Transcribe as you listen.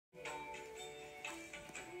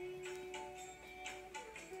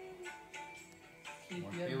Keep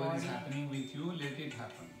your Whatever body. is happening with you, let it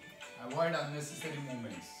happen. Avoid unnecessary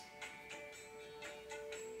movements.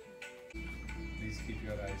 Please keep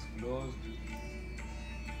your eyes closed.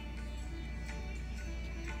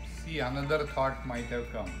 See, another thought might have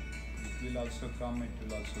come. It will also come, it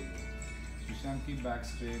will also go. Sushant, keep back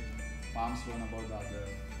straight, palms one above the other,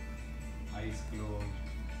 eyes closed.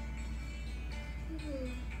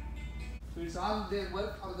 So it's all their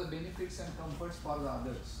work for the benefits and comforts for the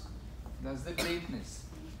others. That's the greatness.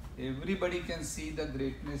 Everybody can see the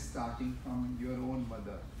greatness starting from your own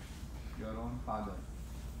mother, your own father.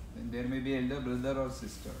 Then there may be elder brother or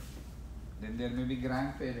sister. Then there may be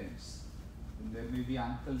grandparents. Then there may be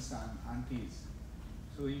uncles and aunties.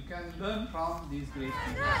 So you can learn from these great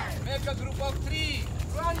people. Make a group of 3.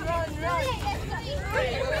 Run, run, run.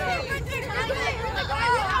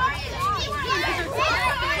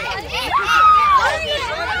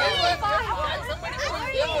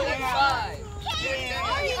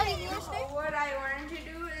 What I wanted to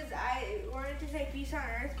do is I wanted to say peace on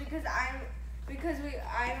earth because I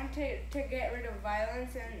want to get rid of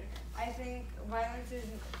violence, and I think violence is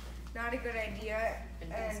not a good idea.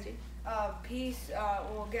 Fantastic. And peace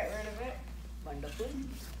will get rid of it. Wonderful.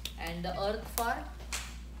 And the earth for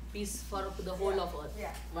peace for the whole of earth.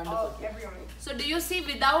 Yeah. Wonderful. Everyone. So do you see,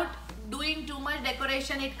 without doing too much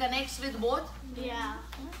decoration, it connects with both? Yeah.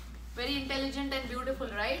 Very intelligent and beautiful,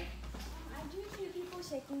 right? I do see people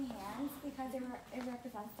shaking hands because it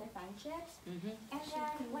represents their friendships. Mm-hmm. And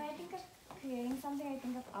then when I think of creating something, I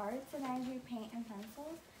think of arts, and I do paint and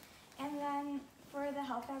pencils. And then for the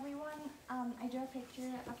help everyone, I drew a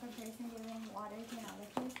picture of a person giving water to another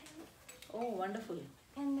person. Oh, wonderful.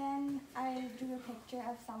 And then I drew a picture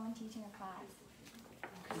of someone teaching a class.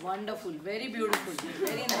 Wonderful. Very beautiful.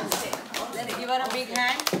 Very nice. Let's give her a big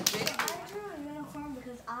hand. I drew a unicorn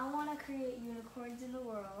because I want to create unicorns in the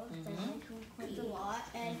world. I like unicorns a lot,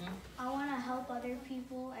 and I want to help other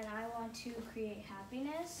people, and I want to create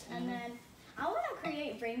happiness, and then I want to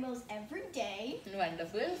create rainbows every day.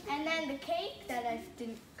 Wonderful. And then the cake that I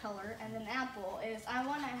didn't color, and then apple, is I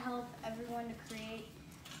want to help everyone to create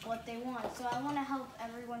what they want. So I want to help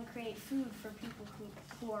everyone create food for people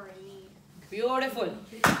who are in need. Beautiful.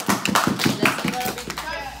 Let's give her a big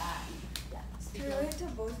clap. To relate to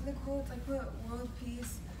both of the quotes, I put world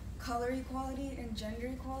peace, color equality, and gender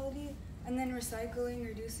equality, and then recycling,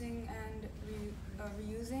 reducing, and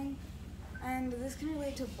reusing. And this can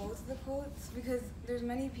relate to both of the quotes because there's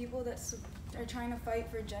many people that are trying to fight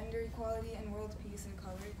for gender equality and world peace and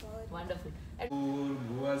color equality. Wonderful.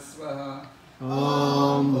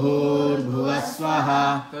 Om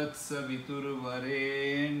Bhurbhuvasvaha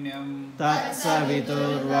Tatsaviturvarenyam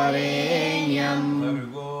Tatsaviturvarenyam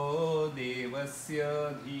Bhargo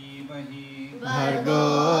Devasya Dhimahi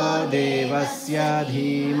Bhargo Devasya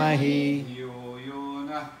Dhimahi Dhiyo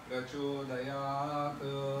Yonah Prachodayat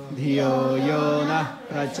Dhiyo Yonah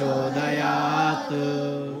Prachodayat.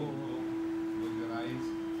 Close your eyes.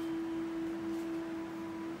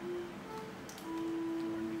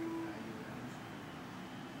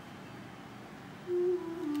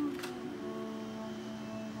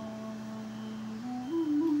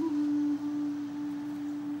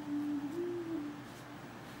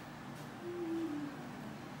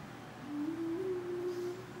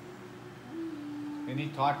 Any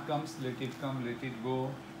thought comes, let it come, let it go.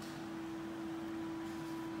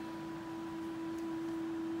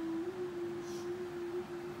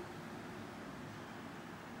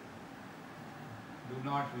 Do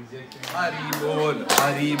not reject it. Hari bol,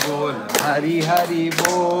 Hari bol, Hari Hari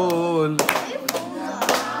bol.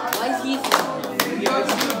 Why is he Yes,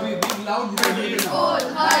 you be loud. Hari bol,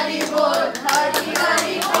 Hari bol, Hari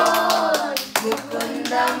Hari bol,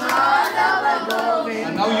 Mukunda Madhava Govinda.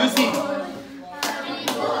 And now you sing. Hari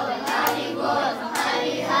bol, Hari bol,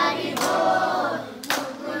 Hari Hari bol,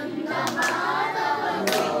 Mukunda Madhava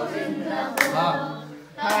Govinda.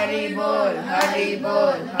 Hari bol, Hari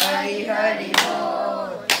bol, Hari Hari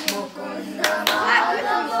bol, Mukunda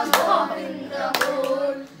Madhava Govinda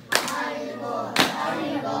bol. Hari bol,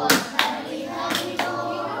 Hari bol, Hari Hari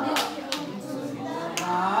bol,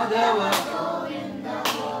 Madhava.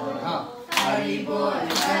 Hari bol,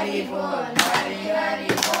 Hari bol, Hari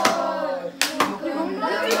Hari bol, Mukunda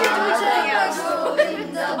Madhava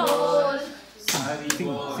Govinda bol. Hari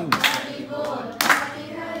bol. Hari bol, Hari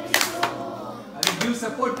Hari bol. Give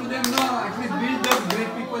support to them, no? At least build the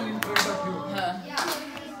great people in front of you.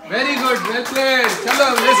 Very good, well played.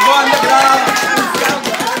 Chalo, let's go on the ground.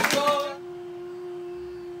 Let's go.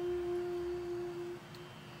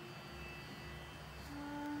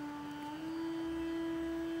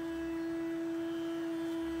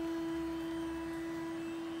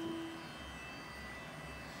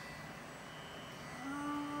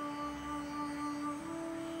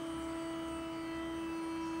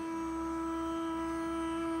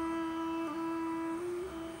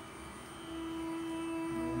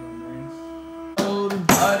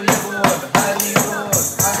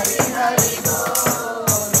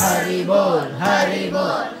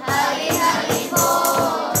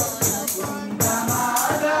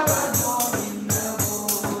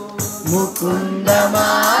 Mukund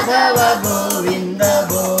Madhav Govind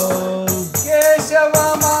बोल केशव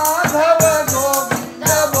माधव गोविंद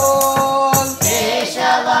बोल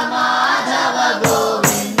केशव माधव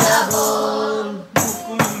गोविंद बोल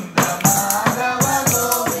मुकुंद माधव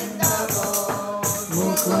गोविंद बोल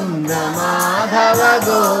मुकुंद माधव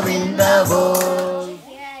गोविंद बोल.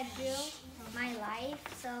 Here I drew my life.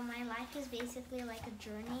 So my life is basically like a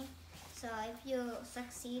journey. So if you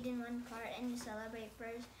succeed in one part and you celebrate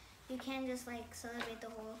first, you can't just like celebrate the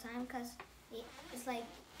whole time, because it's like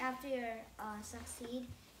after you succeed,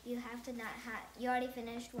 you have to not have, you already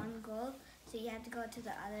finished one goal, so you have to go to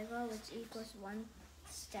the other goal, which equals one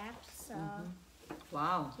step. So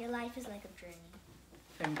Wow. your life is like a journey.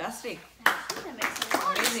 Fantastic. That makes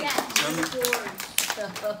sense.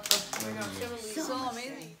 So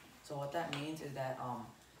amazing. So what that means is that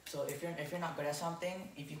so if you're not good at something,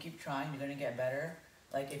 if you keep trying, you're gonna get better.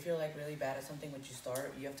 Like if you're like really bad at something which you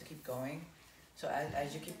start, you have to keep going. So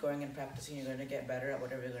as you keep going and practicing, you're gonna get better at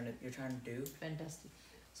whatever you're trying to do. Fantastic.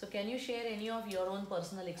 So can you share any of your own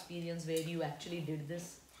personal experience where you actually did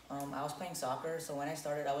this? I was playing soccer, so when I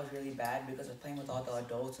started, I was really bad because I was playing with all the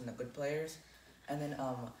adults and the good players. And then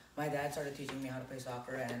my dad started teaching me how to play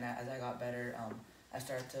soccer, and then as I got better, I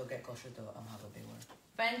started to get closer to how good they were.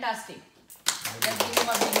 Fantastic. Let's give him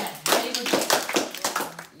a big hand. Very good.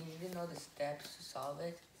 You need to know the steps to solve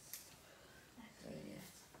it. So, yeah.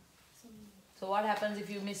 So what happens if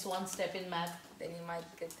you miss one step in math? Then you might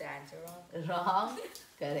get the answer wrong. Wrong.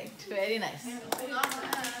 Correct. Very nice.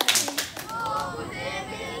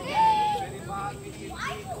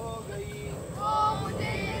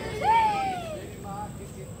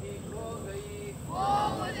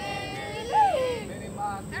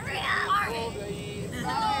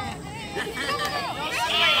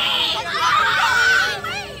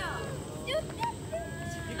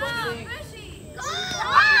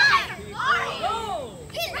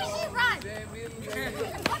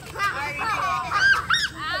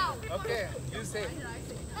 Okay, you say.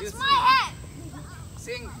 That's my head.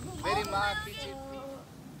 Sing. Very ma kichi.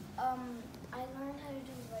 I learned how to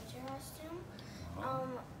do Vajrastam.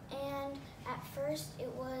 And at first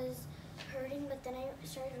it was hurting, but then I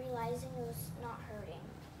started realizing it was not hurting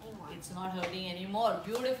anymore. It's not hurting anymore.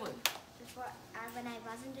 Beautiful. Before, when I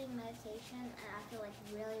wasn't doing meditation, and I feel like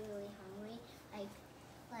really, really hungry,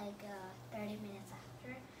 like 30 minutes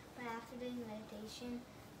after. But after doing meditation,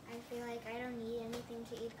 I feel like I don't need anything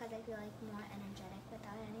to eat because I feel like more energetic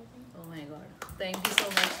without anything. Oh my God. Thank you so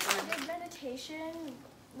much. With meditation,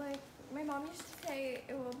 like my mom used to say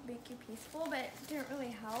it will make you peaceful, but it didn't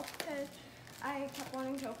really help because I kept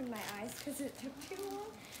wanting to open my eyes because it took too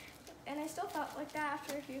long. And I still felt like that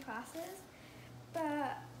after a few classes.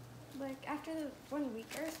 But like after the 1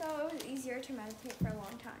 week or so, it was easier to meditate for a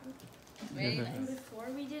long time. Very nice. And before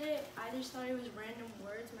we did it, I just thought it was random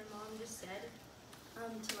words my mom just said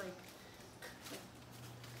to like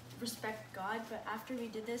respect God. But after we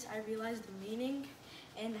did this, I realized the meaning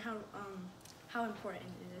and how important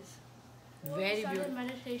it is. Very When I started beautiful.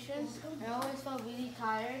 meditation, I always felt really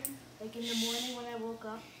tired, like in the morning when I woke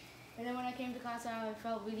up. And then when I came to class, I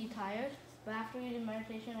felt really tired. But after we did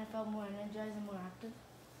meditation, I felt more energized and more active.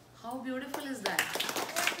 How beautiful is that?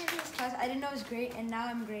 Class, I didn't know it was great, and now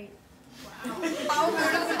I'm great. How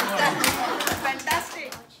beautiful is that?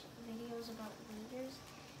 Fantastic. Watch videos about leaders,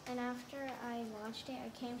 and after I watched it, I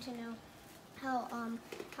came to know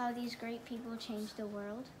how these great people changed the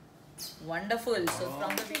world. Wonderful. So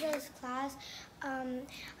from After the this class,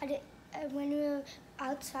 when we were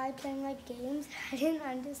outside playing like games, I didn't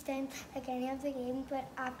understand like any of the games, but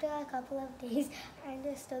after a couple of days, I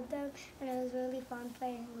understood them, and it was really fun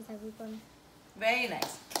playing with everyone. very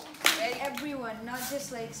nice. Very Everyone, not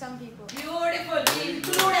just like some people. beautiful. We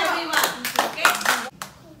include everyone. Okay.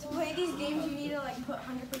 To play these games, you need to like put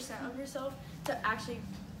 100% of yourself to actually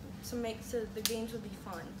make so the games would be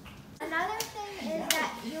fun. Another thing is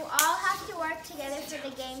that you all have to work together for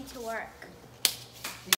the game to work.